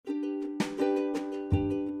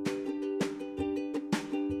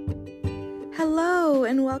Hello,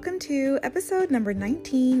 and welcome to episode number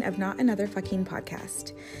 19 of Not Another Fucking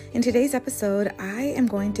Podcast. In today's episode, I am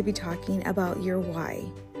going to be talking about your why.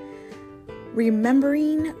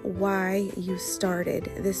 Remembering why you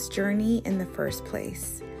started this journey in the first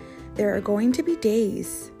place. There are going to be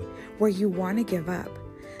days where you want to give up.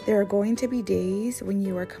 There are going to be days when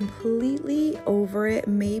you are completely over it.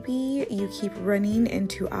 Maybe you keep running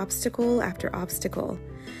into obstacle after obstacle.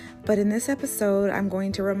 But in this episode, I'm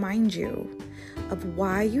going to remind you of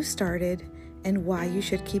why you started and why you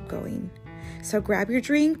should keep going. So grab your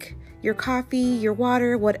drink, your coffee, your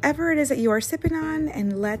water, whatever it is that you are sipping on,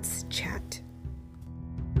 and let's chat.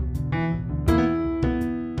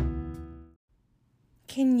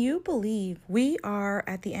 Can you believe we are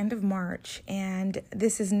at the end of March and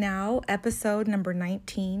this is now episode number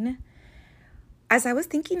 19? As I was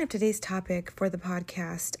thinking of today's topic for the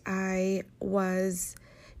podcast, I was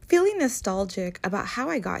feeling nostalgic about how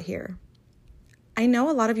I got here. I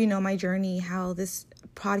know a lot of you know my journey, how this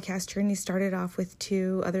podcast journey started off with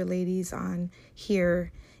two other ladies on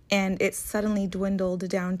here, and it suddenly dwindled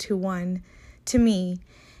down to one to me,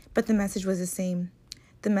 but the message was the same.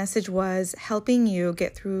 The message was helping you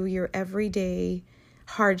get through your everyday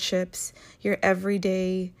hardships, your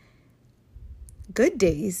everyday good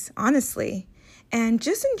days, honestly. And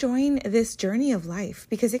just enjoying this journey of life,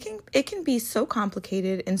 because it can be so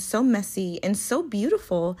complicated and so messy and so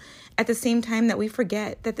beautiful at the same time that we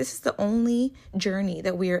forget that this is the only journey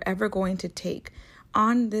that we are ever going to take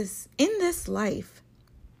in this life.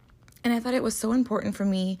 And I thought it was so important for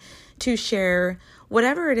me to share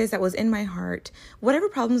whatever it is that was in my heart, whatever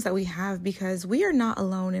problems that we have, because we are not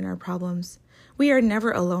alone in our problems. We are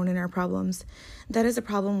never alone in our problems. That is a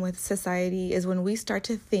problem with society, is when we start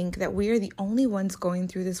to think that we are the only ones going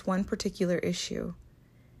through this one particular issue,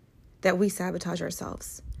 that we sabotage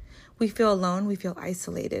ourselves. We feel alone, we feel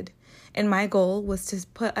isolated. And my goal was to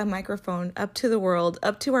put a microphone up to the world,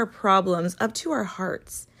 up to our problems, up to our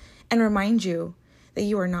hearts, and remind you that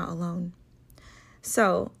you are not alone.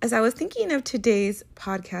 So, as I was thinking of today's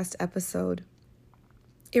podcast episode,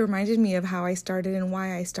 it reminded me of how I started and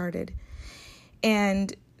why I started.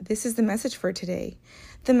 And this is the message for today.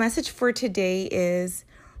 The message for today is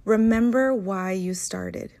remember why you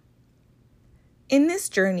started. In this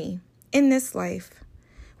journey, in this life,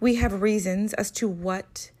 we have reasons as to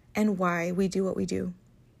what and why we do what we do.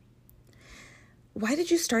 Why did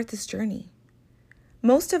you start this journey?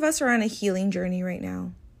 Most of us are on a healing journey right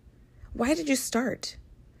now. Why did you start?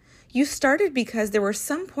 You started because there was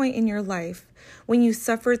some point in your life when you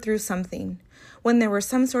suffered through something, when there was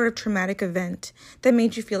some sort of traumatic event that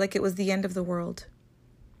made you feel like it was the end of the world.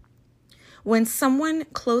 When someone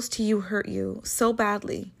close to you hurt you so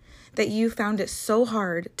badly that you found it so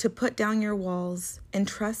hard to put down your walls and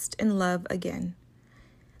trust and love again.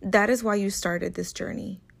 That is why you started this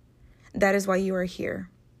journey. That is why you are here.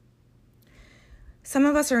 Some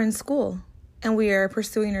of us are in school and we are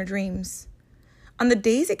pursuing our dreams. On the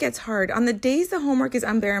days it gets hard, on the days the homework is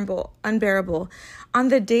unbearable, on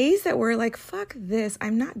the days that we're like, fuck this,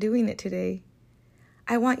 I'm not doing it today,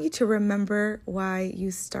 I want you to remember why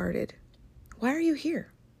you started. Why are you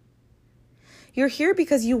here? You're here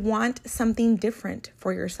because you want something different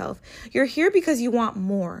for yourself. You're here because you want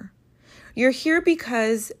more. You're here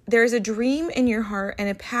because there's a dream in your heart and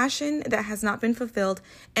a passion that has not been fulfilled,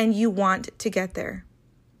 and you want to get there.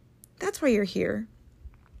 That's why you're here.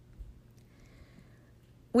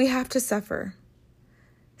 We have to suffer.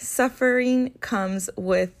 Suffering comes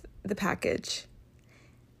with the package.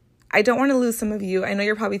 I don't want to lose some of you. I know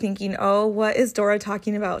you're probably thinking, oh, what is Dora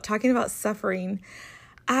talking about? Talking about suffering.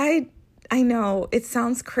 I know it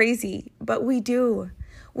sounds crazy, but we do.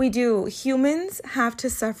 We do. Humans have to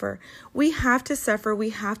suffer. We have to suffer.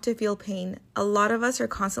 We have to feel pain. A lot of us are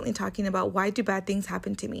constantly talking about, why do bad things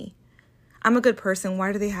happen to me? I'm a good person.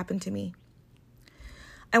 Why do they happen to me?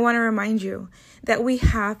 I want to remind you that we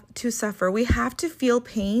have to suffer. We have to feel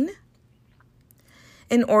pain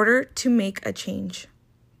in order to make a change.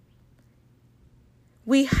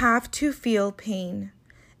 We have to feel pain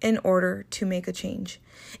in order to make a change.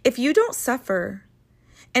 If you don't suffer,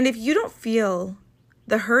 and if you don't feel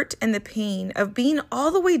the hurt and the pain of being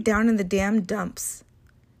all the way down in the damn dumps,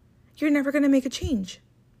 you're never going to make a change.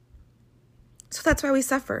 So that's why we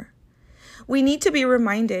suffer. We need to be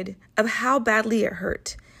reminded of how badly it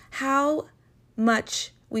hurt, how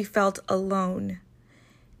much we felt alone.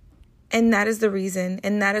 And that is the reason,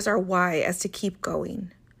 and that is our why as to keep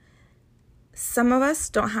going. Some of us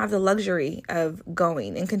don't have the luxury of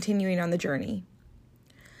going and continuing on the journey.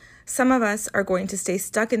 Some of us are going to stay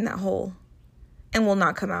stuck in that hole and will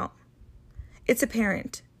not come out. It's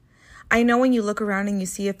apparent. I know when you look around and you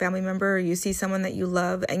see a family member or you see someone that you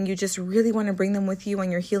love and you just really want to bring them with you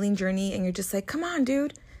on your healing journey, and you're just like, come on,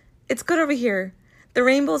 dude, it's good over here. The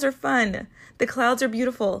rainbows are fun. The clouds are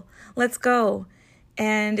beautiful. Let's go.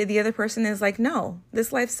 And the other person is like, no,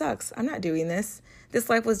 this life sucks. I'm not doing this. This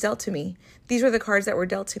life was dealt to me. These were the cards that were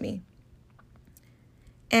dealt to me.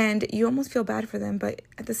 And you almost feel bad for them. But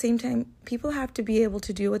at the same time, people have to be able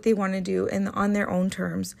to do what they want to do and on their own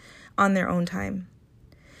terms, on their own time.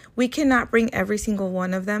 We cannot bring every single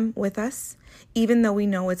one of them with us, even though we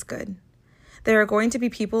know it's good. There are going to be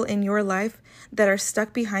people in your life that are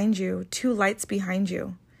stuck behind you, 2 lights behind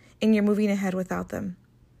you, and you're moving ahead without them.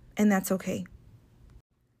 And that's okay.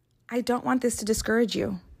 I don't want this to discourage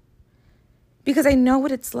you, because I know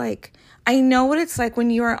what it's like. I know what it's like when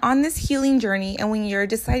you are on this healing journey and when you're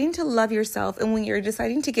deciding to love yourself and when you're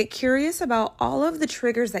deciding to get curious about all of the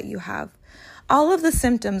triggers that you have, all of the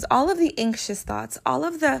symptoms, all of the anxious thoughts, all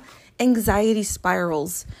of the anxiety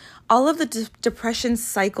spirals, all of the depression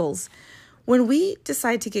cycles. When we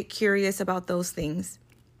decide to get curious about those things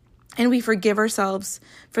and we forgive ourselves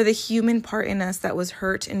for the human part in us that was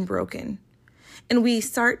hurt and broken, and we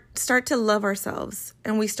start to love ourselves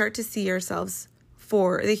and we start to see ourselves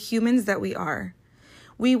for the humans that we are,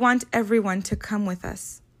 we want everyone to come with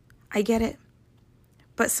us. I get it.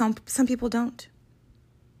 But some people don't.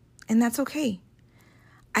 And that's okay.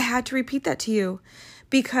 I had to repeat that to you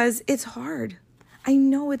because it's hard. I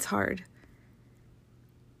know it's hard.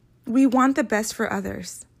 We want the best for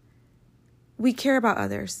others. We care about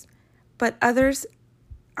others, but others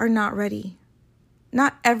are not ready.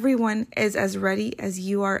 Not everyone is as ready as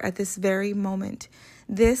you are at this very moment.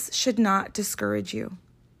 This should not discourage you.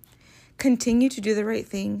 Continue to do the right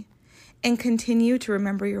thing and continue to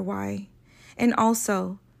remember your why. And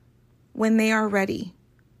also, when they are ready,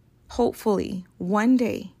 hopefully one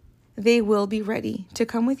day they will be ready to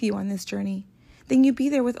come with you on this journey. Then you be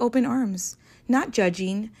there with open arms, not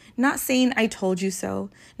judging, not saying I told you so,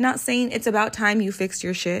 not saying it's about time you fixed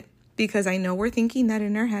your shit, because I know we're thinking that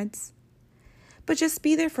in our heads. But just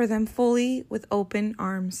be there for them fully with open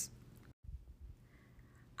arms.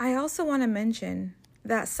 I also want to mention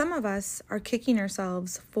that some of us are kicking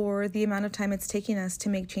ourselves for the amount of time it's taking us to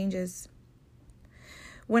make changes.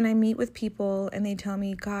 When I meet with people and they tell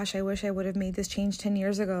me, gosh, I wish I would have made this change 10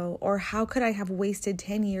 years ago, or how could I have wasted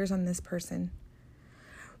 10 years on this person?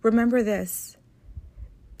 Remember this,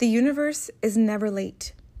 the universe is never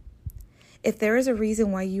late. If there is a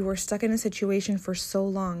reason why you were stuck in a situation for so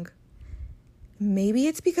long, maybe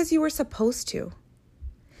it's because you were supposed to.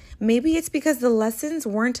 Maybe it's because the lessons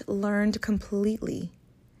weren't learned completely.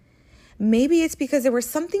 Maybe it's because there was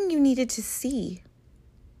something you needed to see.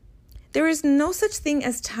 There is no such thing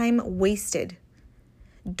as time wasted.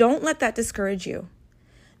 Don't let that discourage you.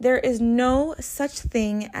 There is no such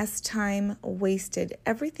thing as time wasted.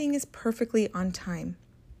 Everything is perfectly on time.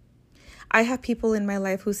 I have people in my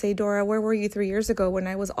life who say, Dora, where were you 3 years ago when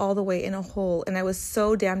I was all the way in a hole and I was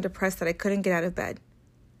so damn depressed that I couldn't get out of bed?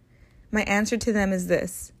 My answer to them is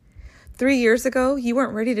this. 3 years ago, you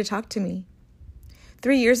weren't ready to talk to me.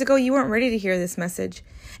 3 years ago, you weren't ready to hear this message.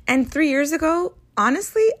 And 3 years ago,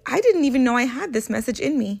 honestly, I didn't even know I had this message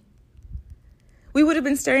in me. We would have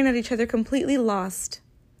been staring at each other completely lost.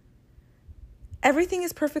 Everything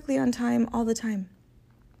is perfectly on time all the time.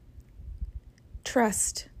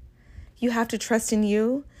 Trust. You have to trust in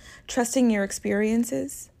you, trusting your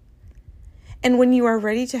experiences. And when you are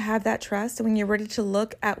ready to have that trust, when you're ready to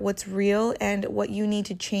look at what's real and what you need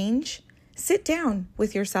to change, sit down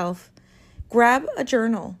with yourself. Grab a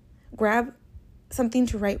journal. Grab something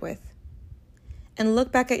to write with. And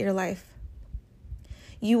look back at your life.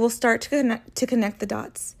 You will start to connect the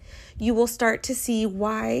dots. You will start to see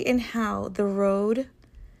why and how the road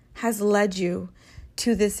has led you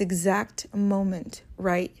to this exact moment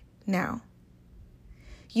right now.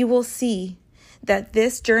 You will see that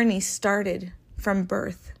this journey started from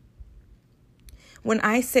birth. When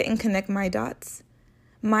I sit and connect my dots,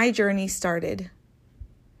 my journey started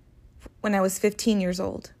when I was 15 years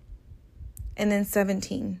old, and then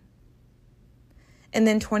 17, and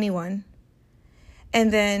then 21,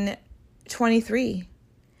 and then 23.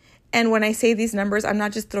 And when I say these numbers, I'm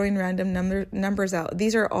not just throwing random numbers out.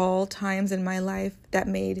 These are all times in my life that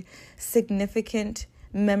made significant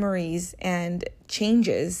memories and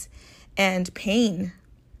changes and pain.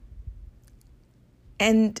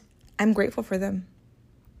 And I'm grateful for them.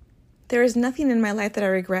 There is nothing in my life that I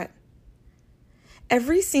regret.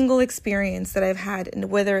 Every single experience that I've had,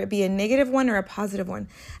 whether it be a negative one or a positive one,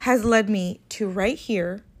 has led me to right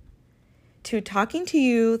here, to talking to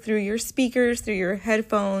you through your speakers, through your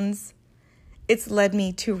headphones. It's led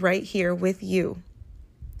me to right here with you.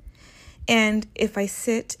 And if I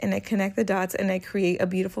sit and I connect the dots and I create a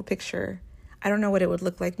beautiful picture, I don't know what it would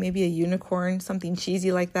look like. Maybe a unicorn, something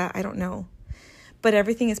cheesy like that. I don't know. But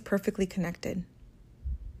everything is perfectly connected.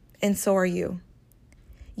 And so are you.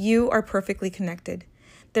 You are perfectly connected.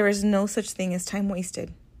 There is no such thing as time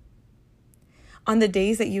wasted. On the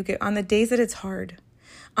days that it's hard,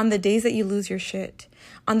 on the days that you lose your shit,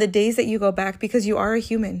 on the days that you go back, because you are a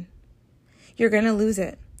human, you're going to lose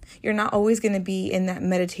it. You're not always going to be in that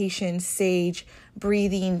meditation, sage,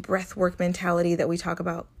 breathing, breath work mentality that we talk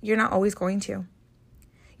about. You're not always going to.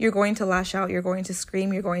 You're going to lash out. You're going to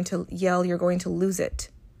scream. You're going to yell. You're going to lose it.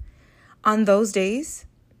 On those days,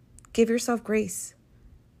 give yourself grace.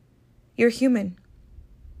 You're human.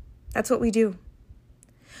 That's what we do.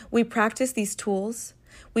 We practice these tools.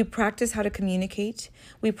 We practice how to communicate.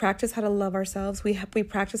 We practice how to love ourselves. We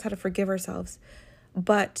practice how to forgive ourselves.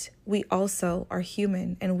 But we also are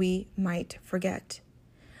human and we might forget.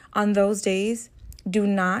 On those days, do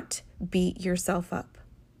not beat yourself up.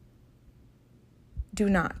 Do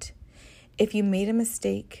not. If you made a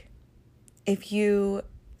mistake, if you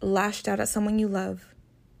lashed out at someone you love,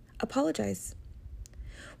 apologize.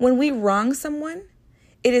 When we wrong someone,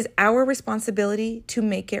 it is our responsibility to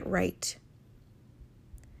make it right.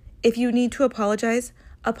 If you need to apologize,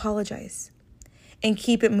 apologize and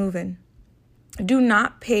keep it moving. Do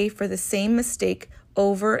not pay for the same mistake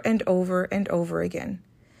over and over and over again.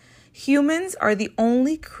 Humans are the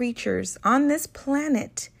only creatures on this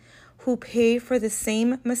planet who pay for the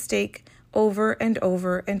same mistake over and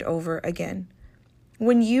over and over again.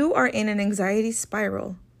 When you are in an anxiety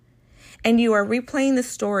spiral and you are replaying the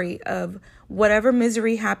story of whatever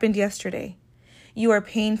misery happened yesterday, you are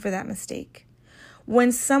paying for that mistake.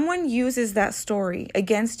 When someone uses that story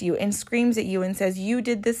against you and screams at you and says, "You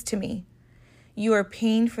did this to me," you are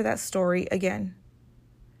paying for that story again.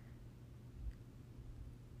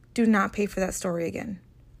 Do not pay for that story again.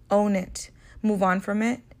 Own it, move on from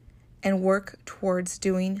it, and work towards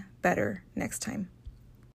doing better next time.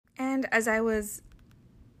 And as I was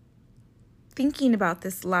thinking about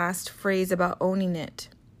this last phrase about owning it,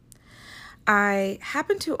 I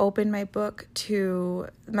happened to open my book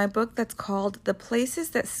that's called The Places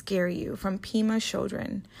That Scare You from Pema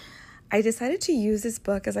Chodron. I decided to use this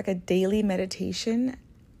book as like a daily meditation.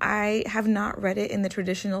 I have not read it in the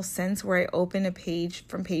traditional sense where I open a page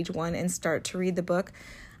from page 1 and start to read the book.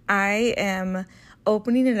 I am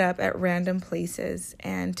opening it up at random places,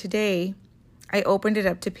 and today I opened it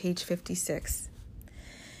up to page 56.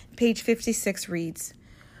 Page 56 reads,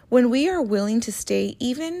 "When we are willing to stay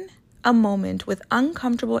even a moment with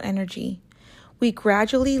uncomfortable energy, we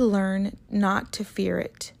gradually learn not to fear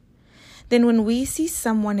it. Then when we see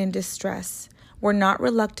someone in distress, we're not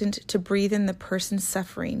reluctant to breathe in the person's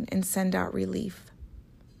suffering and send out relief."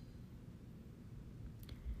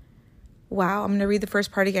 Wow, I'm going to read the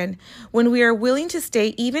first part again. "When we are willing to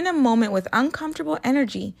stay even a moment with uncomfortable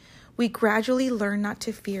energy, we gradually learn not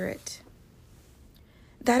to fear it."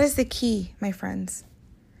 That is the key, my friends.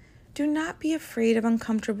 Do not be afraid of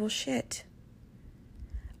uncomfortable shit.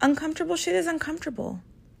 Uncomfortable shit is uncomfortable,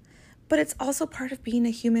 but it's also part of being a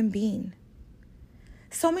human being.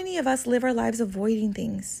 So many of us live our lives avoiding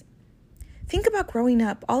things. Think about growing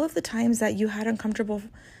up, all of the times that you had uncomfortable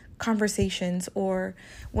conversations or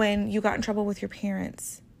when you got in trouble with your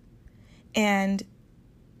parents and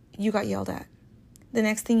you got yelled at. The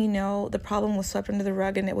next thing you know, the problem was swept under the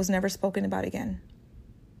rug and it was never spoken about again.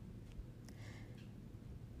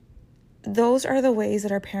 Those are the ways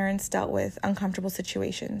that our parents dealt with uncomfortable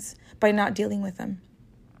situations, by not dealing with them.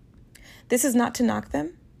 This is not to knock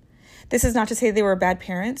them. This is not to say they were bad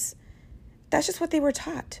parents. That's just what they were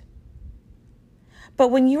taught. But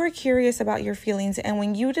when you are curious about your feelings and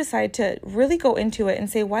when you decide to really go into it and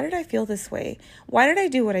say, why did I feel this way? Why did I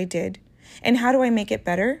do what I did? And how do I make it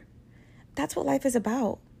better? That's what life is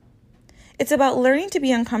about. It's about learning to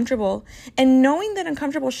be uncomfortable and knowing that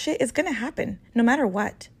uncomfortable shit is going to happen no matter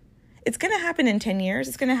what. It's going to happen in 10 years.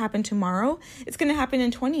 It's going to happen tomorrow. It's going to happen in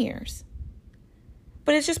 20 years.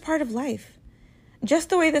 But it's just part of life. Just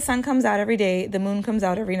the way the sun comes out every day, the moon comes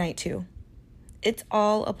out every night too. It's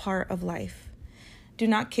all a part of life. Do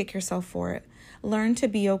not kick yourself for it. Learn to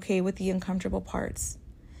be okay with the uncomfortable parts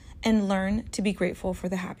and learn to be grateful for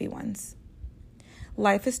the happy ones.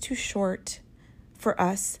 Life is too short for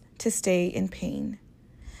us to stay in pain.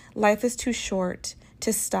 Life is too short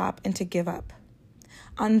to stop and to give up.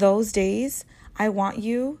 On those days, I want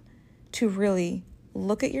you to really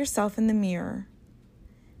look at yourself in the mirror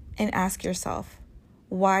and ask yourself,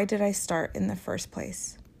 why did I start in the first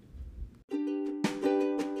place?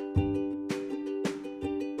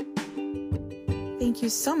 thank you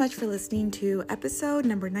so much for listening to episode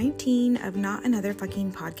number 19 of Not Another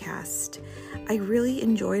Fucking Podcast. I really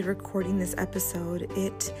enjoyed recording this episode.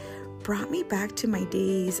 It brought me back to my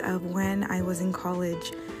days of when I was in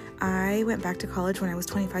college. I went back to college when I was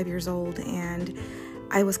 25 years old, and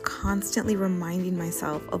I was constantly reminding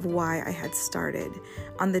myself of why I had started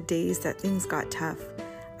on the days that things got tough.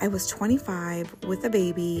 I was 25 with a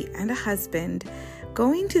baby and a husband,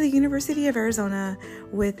 going to the University of Arizona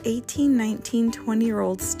with 18, 19,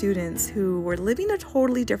 20-year-old students who were living a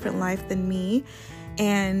totally different life than me,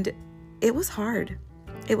 and it was hard.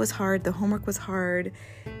 It was hard. The homework was hard.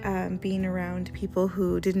 Being around people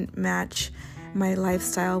who didn't match my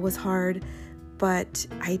lifestyle was hard, but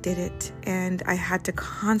I did it, and I had to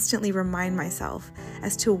constantly remind myself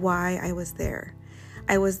as to why I was there.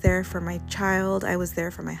 I was there for my child. I was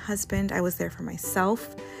there for my husband. I was there for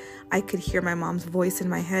myself. I could hear my mom's voice in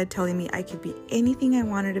my head telling me I could be anything I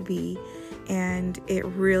wanted to be, and it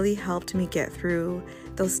really helped me get through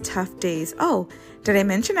those tough days. Oh, did I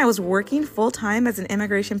mention I was working full-time as an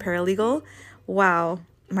immigration paralegal? Wow,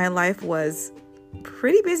 my life was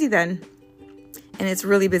pretty busy then, and it's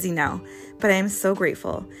really busy now, but I am so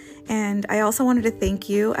grateful. And I also wanted to thank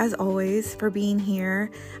you, as always, for being here.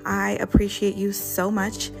 I appreciate you so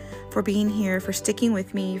much for being here, for sticking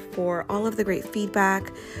with me, for all of the great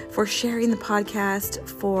feedback, for sharing the podcast,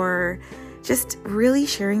 for just really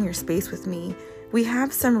sharing your space with me. We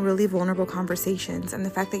have some really vulnerable conversations, and the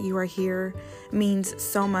fact that you are here means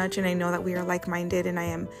so much, and I know that we are like-minded, and I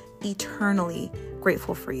am eternally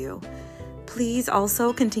grateful for you. Please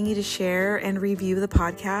also continue to share and review the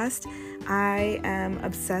podcast. I am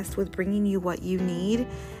obsessed with bringing you what you need,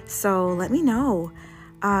 so let me know.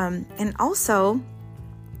 And also,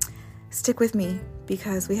 stick with me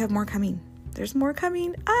because we have more coming. There's more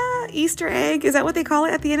coming. Easter egg. Is that what they call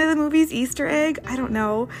it at the end of the movies? Easter egg? I don't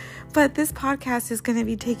know. But this podcast is going to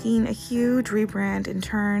be taking a huge rebrand and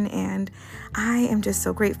turn, and I am just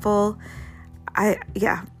so grateful.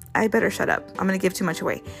 I better shut up. I'm going to give too much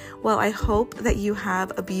away. Well, I hope that you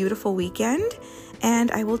have a beautiful weekend,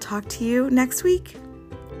 and I will talk to you next week.